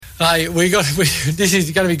Hey, this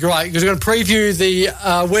is going to be great because we're going to preview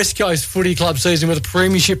the West Coast Footy Club season with a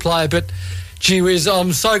premiership player, but gee whiz,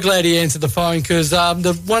 I'm so glad he answered the phone because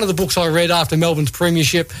one of the books I read after Melbourne's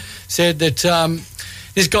premiership said that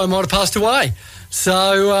this guy might have passed away.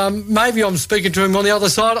 So maybe I'm speaking to him on the other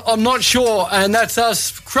side. I'm not sure. And that's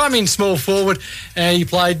us, crummy small forward. And he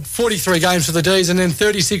played 43 games for the D's and then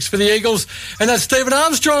 36 for the Eagles. And that's Steven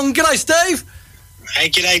Armstrong. G'day, Steve. Hey,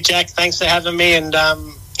 g'day, Jack. Thanks for having me. And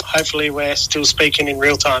hopefully we're still speaking in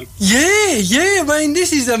real time. Yeah. I mean,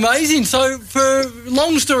 this is amazing. So for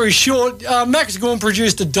long story short, Max Gawn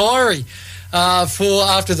produced a diary for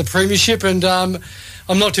after the premiership, and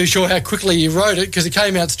I'm not too sure how quickly he wrote it because it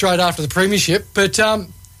came out straight after the premiership. But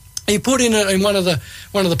he put in it in one of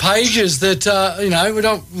the pages that we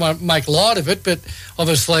don't want to make light of it, but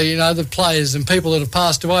obviously the players and people that have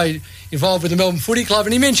passed away involved with the Melbourne Footy Club,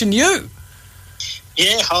 and he mentioned you.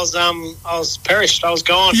 Yeah, I was perished. I was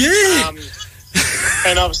gone. Yeah.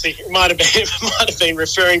 And obviously it might have been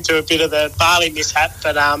referring to a bit of the barley mishap,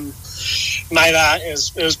 but mate,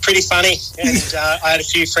 it was pretty funny, and I had a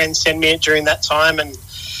few friends send me it during that time, and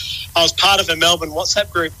I was part of a Melbourne WhatsApp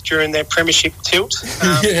group during their premiership tilt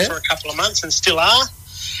for a couple of months, and still are,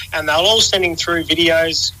 and they were all sending through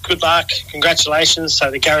videos, good luck, congratulations, so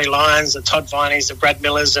the Gary Lyons, the Todd Vineys, the Brad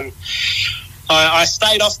Millers, and I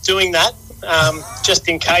stayed off doing that just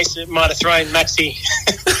in case it might have thrown Maxi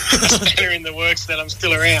better in the works that I'm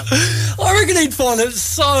still around. I reckon he'd find it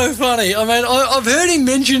so funny. I mean, I've heard him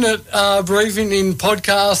mention it briefing in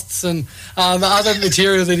podcasts and other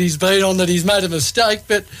material that he's been on that he's made a mistake,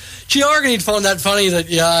 but gee, I reckon he'd find that funny that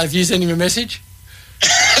if you send him a message.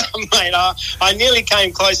 Mate, I nearly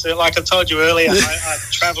came close to it. Like I told you earlier, I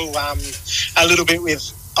travel a little bit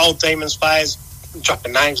with old Demons players,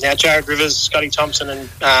 dropping names now, Jared Rivers, Scotty Thompson and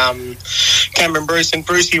Cameron Bruce. And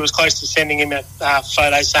Brucey was close to sending him a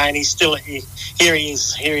photo saying he's still here he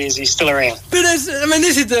is, he's still around. But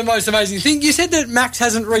this is the most amazing thing. You said that Max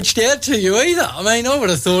hasn't reached out to you either. I mean, I would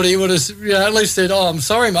have thought he would have at least said, I'm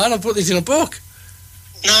sorry, mate, I'll put this in a book.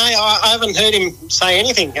 No, I haven't heard him say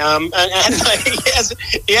anything. And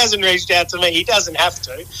he hasn't reached out to me. He doesn't have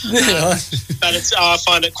to. But I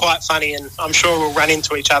find it quite funny, and I'm sure we'll run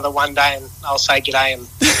into each other one day and I'll say g'day and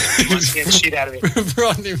he must get the shit out of it.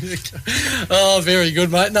 Oh, very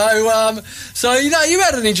good, mate. No, so, you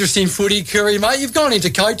had an interesting footy career, mate. You've gone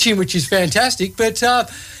into coaching, which is fantastic, but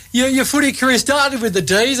your footy career started with the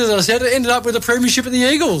D's, as I said. It ended up with a premiership at the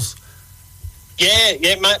Eagles.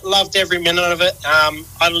 Yeah, mate, loved every minute of it.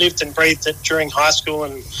 I lived and breathed it during high school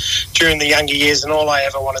and during the younger years, and all I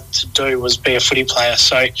ever wanted to do was be a footy player.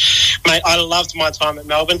 So, mate, I loved my time at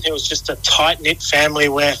Melbourne. It was just a tight-knit family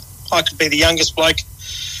where I could be the youngest bloke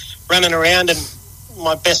running around, and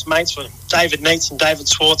my best mates were David Neitz and David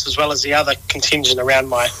Swartz, as well as the other contingent around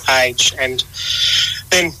my age. And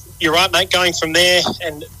then you're right, mate, going from there,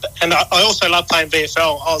 and I also love playing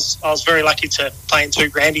VFL. I was very lucky to play in 2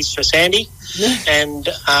 grandies for Sandy. Yeah. And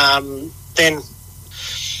then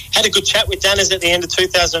had a good chat with Danners at the end of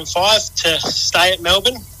 2005 to stay at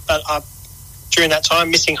Melbourne, but during that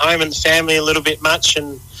time missing home and the family a little bit much,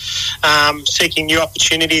 and seeking new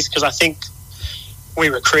opportunities, because I think we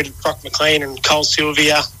recruited Brock McLean and Cole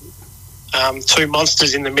Sylvia, 2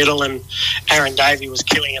 monsters in the middle, and Aaron Davey was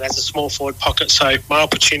killing it as a small forward pocket, so my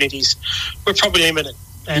opportunities were probably limited,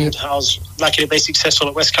 and I was lucky to be successful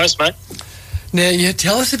at West Coast, mate. Now,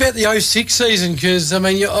 tell us about the 06 season, because, I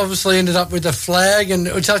mean, you obviously ended up with the flag and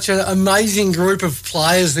such an amazing group of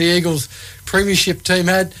players the Eagles premiership team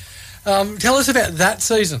had. Tell us about that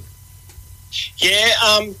season.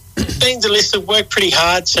 Yeah, being delisted, worked pretty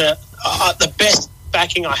hard to... the best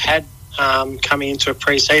backing I had coming into a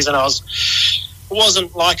pre-season, it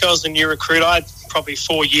wasn't like I was a new recruit. I had probably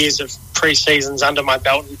 4 years of pre-seasons under my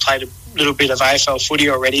belt and played a little bit of AFL footy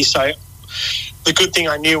already, so... The good thing,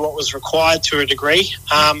 I knew what was required to a degree,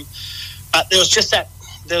 but there was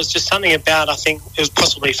just something about, I think it was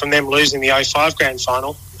possibly from them losing the 05 grand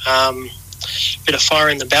final, bit of fire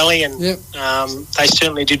in the belly, and they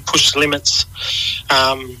certainly did push the limits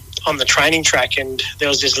on the training track, and there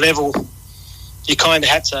was this level you kind of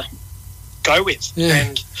had to go with.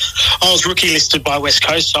 And I was rookie listed by West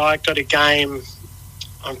Coast, so I got a game,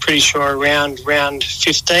 I'm pretty sure, around round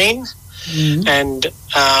 15. And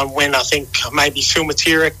when I think maybe Phil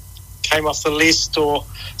Matera came off the list or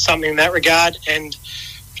something in that regard, and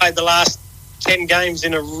played the last 10 games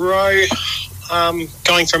in a row,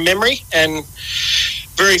 going from memory, and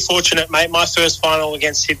very fortunate, mate. My first final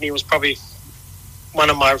against Sydney was probably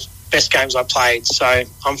one of my best games I played, so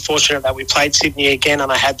I'm fortunate that we played Sydney again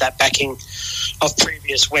and I had that backing of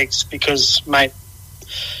previous weeks, because, mate,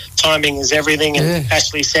 timing is everything. And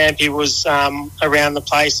Ashley Sampi was around the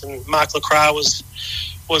place, and Mark Lacroix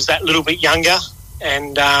was that little bit younger,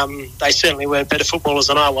 and they certainly were better footballers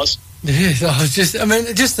than I was. Yeah, just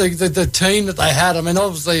the team that they had. I mean,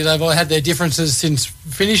 obviously they've all had their differences since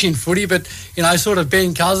finishing footy, but sort of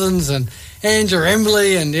Ben Cousins and Andrew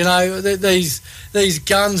Embley, and these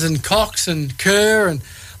Guns and Cox and Kerr, and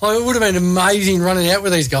it would have been amazing running out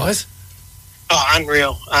with these guys. Oh,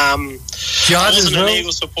 unreal. I wasn't an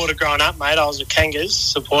Eagles supporter growing up, mate. I was a Kangas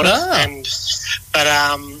supporter,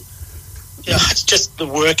 it's just the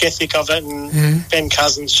work ethic of it, and Ben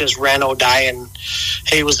Cousins just ran all day, and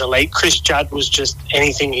he was elite. Chris Judd was just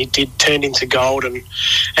anything he did turned into gold, and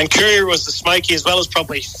Courier was the smoky, as well as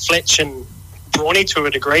probably Fletch and Brawny to a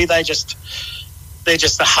degree. They're just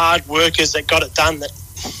the hard workers that got it done, that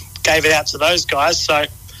gave it out to those guys. So,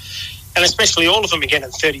 and especially all of them are getting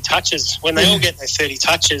 30 touches. When they all get their 30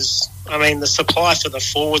 touches, I mean, the supply for the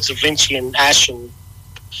forwards of Lynchy and Ash and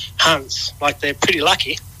Hunts, they're pretty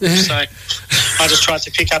lucky. So I just tried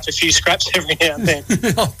to pick up a few scraps every now and then.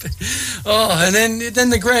 And then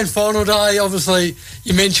the grand final day, obviously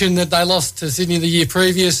you mentioned that they lost to Sydney the year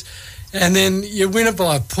previous, and then you win it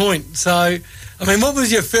by a point. So, I mean, what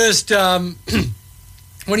was your first what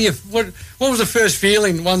was the first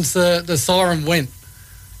feeling once the siren went?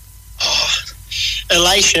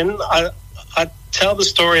 Elation. I tell the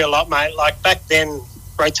story a lot, mate. Back then,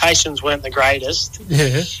 rotations weren't the greatest. Yeah.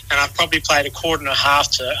 And I probably played a quarter and a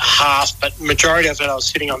half to a half, but majority of it I was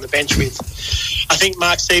sitting on the bench with. I think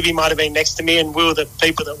Mark Seavey might have been next to me, and we were the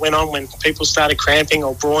people that went on when people started cramping,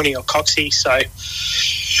 or Brawny or Coxie. So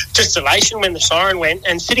just elation when the siren went.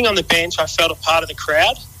 And sitting on the bench, I felt a part of the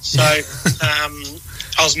crowd. So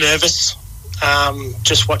I was nervous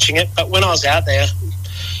just watching it. But when I was out there,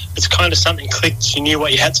 it's kind of something clicked. You knew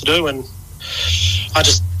what you had to do, and I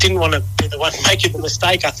just didn't want to be the one making the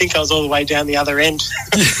mistake. I think I was all the way down the other end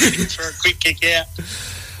for a quick kick out.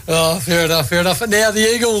 Oh, fair enough. Now,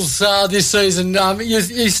 the Eagles this season,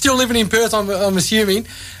 you're still living in Perth, I'm assuming.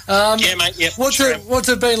 Yeah, mate, yeah. What's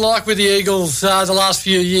it been like with the Eagles the last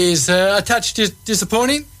few years? A touch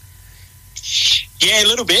disappointing? Yeah, a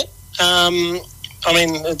little bit. I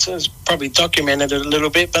mean, it's probably documented a little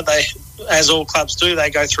bit, but they, as all clubs do, they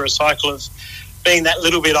go through a cycle of being that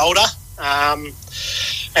little bit older.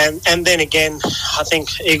 And then again, I think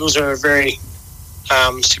Eagles are a very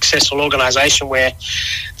successful organisation, where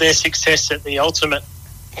their success at the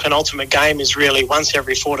penultimate game is really once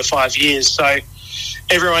every 4 to 5 years. So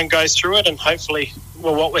everyone goes through it, and hopefully,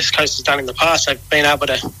 what West Coast has done in the past, they've been able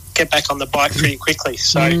to get back on the bike pretty quickly.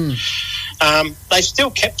 So they've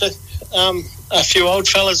still kept a few old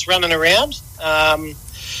fellas running around,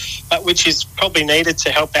 but which is probably needed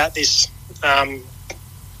to help out this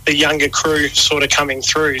the younger crew sort of coming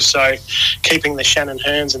through. So keeping the Shannon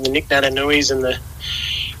Hearns and the Nick Nananuis and the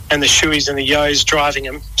Shueys and the Yos driving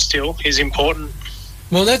them still is important.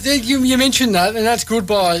 Well, you mentioned that, and that's good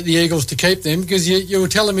by the Eagles to keep them, because you were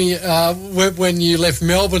telling me when you left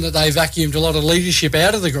Melbourne that they vacuumed a lot of leadership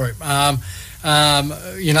out of the group, at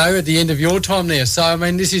the end of your time there. So, I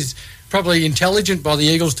mean, this is probably intelligent by the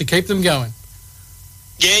Eagles to keep them going.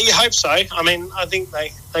 Yeah, you hope so. I mean, I think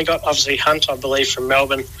they got, obviously, Hunt, I believe, from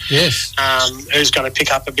Melbourne. Yes. Who's going to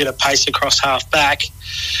pick up a bit of pace across half-back.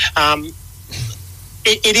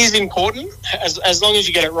 It is important, as long as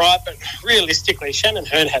you get it right, but realistically, Shannon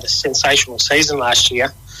Hearn had a sensational season last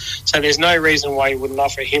year, so there's no reason why you wouldn't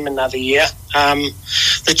offer him another year.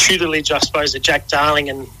 The tutelage, I suppose, of Jack Darling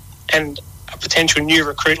and a potential new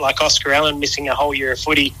recruit like Oscar Allen missing a whole year of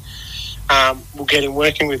footy will get him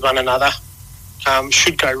working with one another.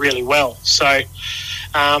 Should go really well. So,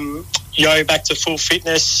 Yo back to full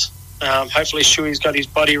fitness. Hopefully Shuey's got his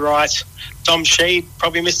body right. Dom Sheed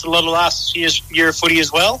probably missed a lot of last year's year of footy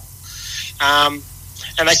as well. And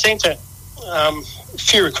they seem to, a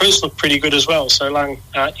few recruits look pretty good as well. So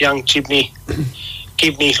young Gibney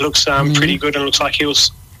looks pretty good, and looks like he'll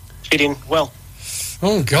fit in well.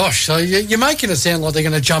 Oh, gosh. So you're making it sound like they're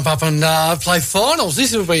going to jump up and play finals.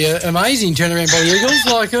 This will be an amazing turnaround by the Eagles.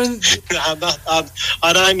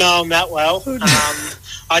 I don't know them that well.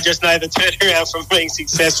 I just know the turnaround from being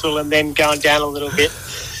successful and then going down a little bit.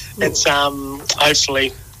 It's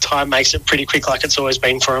hopefully time makes it pretty quick, like it's always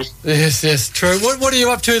been for them. Yes, true. What are you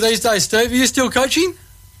up to these days, Steve? Are you still coaching?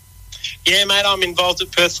 Yeah, mate, I'm involved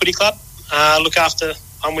at Perth Footy Club. I'm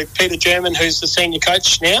with Peter German, who's the senior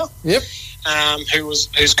coach now. Yep.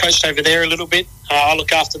 Who's coached over there a little bit. I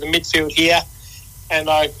look after the midfield here, and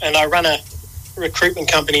I run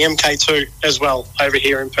recruitment company, MK2, as well, over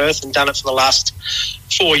here in Perth, and done it for the last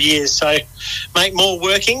 4 years. So, mate, more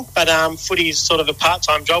working, but footy is sort of a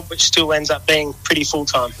part-time job, which still ends up being pretty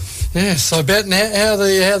full-time. Yeah, so Ben, how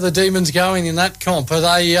the Demons going in that comp?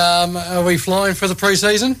 Are we flying for the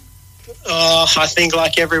pre-season? I think,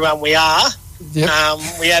 like everyone, we are. Yep.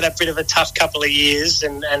 We had a bit of a tough couple of years,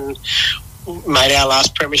 and mate, our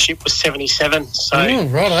last premiership was 77. So,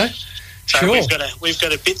 righto. So sure. we've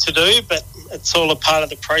got a bit to do, but it's all a part of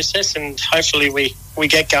the process, and hopefully we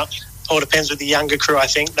get going. All depends with the younger crew, I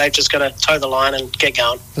think. They've just got to toe the line and get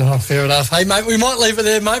going. Oh, fair enough. Hey, mate, we might leave it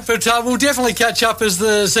there, mate, but we'll definitely catch up as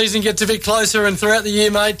the season gets a bit closer and throughout the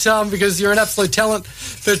year, mate, because you're an absolute talent.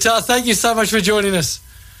 But thank you so much for joining us.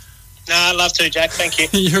 No, I'd love to, Jack. Thank you.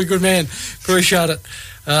 You're a good man. Appreciate it.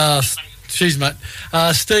 Cheers, mate.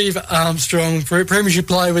 Steve Armstrong, premiership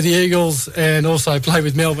player with the Eagles and also played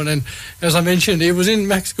with Melbourne. And as I mentioned, it was in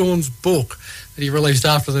Max Gawn's book that he released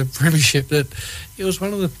after the premiership that he was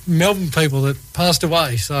one of the Melbourne people that passed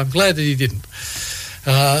away. So I'm glad that he didn't,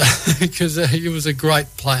 because he was a great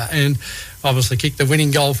player and obviously kicked the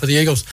winning goal for the Eagles.